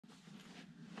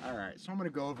Alright, so I'm going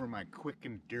to go over my quick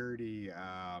and dirty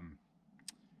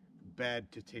bed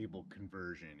to table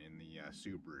conversion in the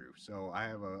Subaru. So I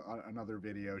have another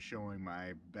video showing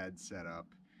my bed setup.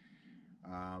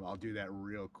 I'll do that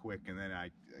real quick and then I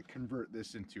convert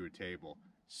this into a table.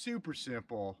 Super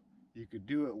simple. You could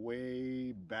do it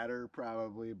way better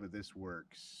probably, but this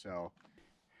works. So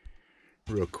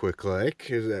real quick, like,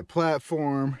 here's that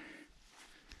platform.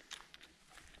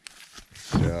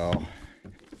 So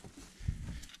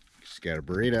just got a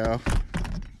burrito.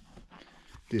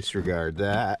 Disregard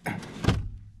that.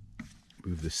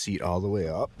 Move the seat all the way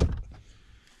up.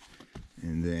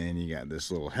 And then you got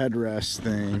this little headrest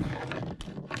thing.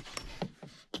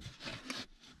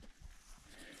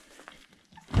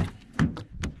 Oh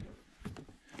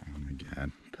my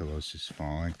God, pillow's just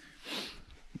falling.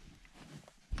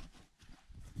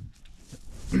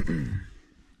 Kind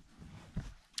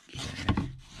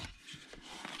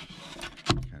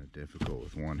of difficult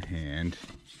with one hand.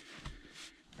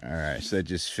 Alright, so that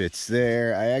just fits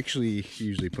there. I actually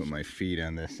usually put my feet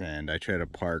on this end. I try to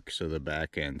park so the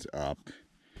back end's up.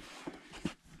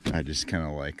 I just kind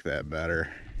of like that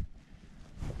better.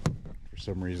 For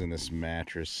some reason this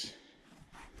mattress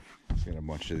has got a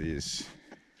bunch of these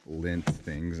lint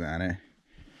things on it.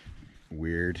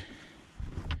 Weird.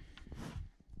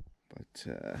 But,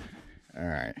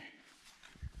 alright.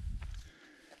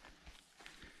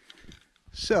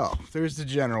 So, there's the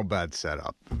general bed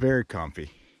setup. Very comfy.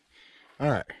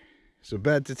 Alright, so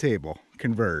bed to table,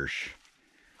 converge.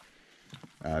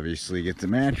 Obviously get the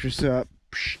mattress up.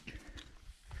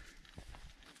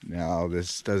 Now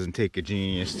this doesn't take a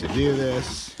genius to do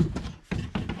this.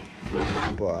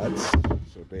 But,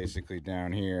 so basically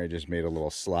down here I just made a little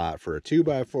slot for a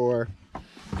 2x4.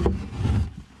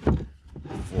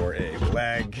 For a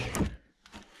leg.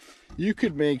 You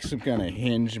could make some kind of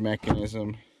hinge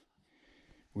mechanism,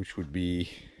 which would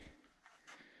be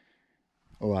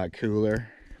a lot cooler,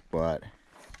 but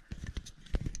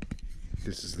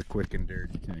this is the quick and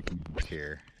dirty technique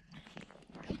here.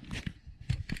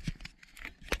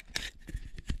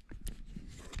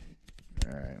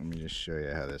 Alright, let me just show you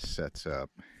how this sets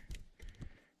up.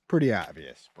 Pretty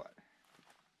obvious, but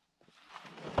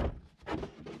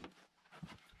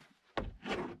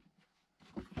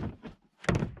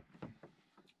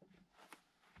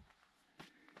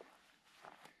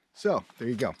so there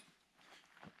you go.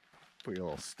 Put your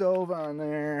little stove on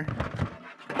there.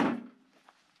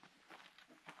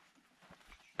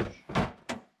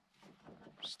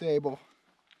 Stable.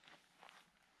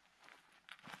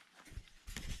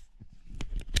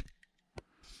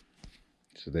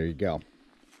 So there you go.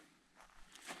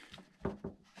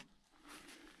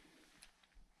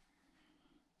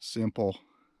 Simple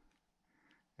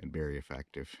and very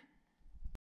effective.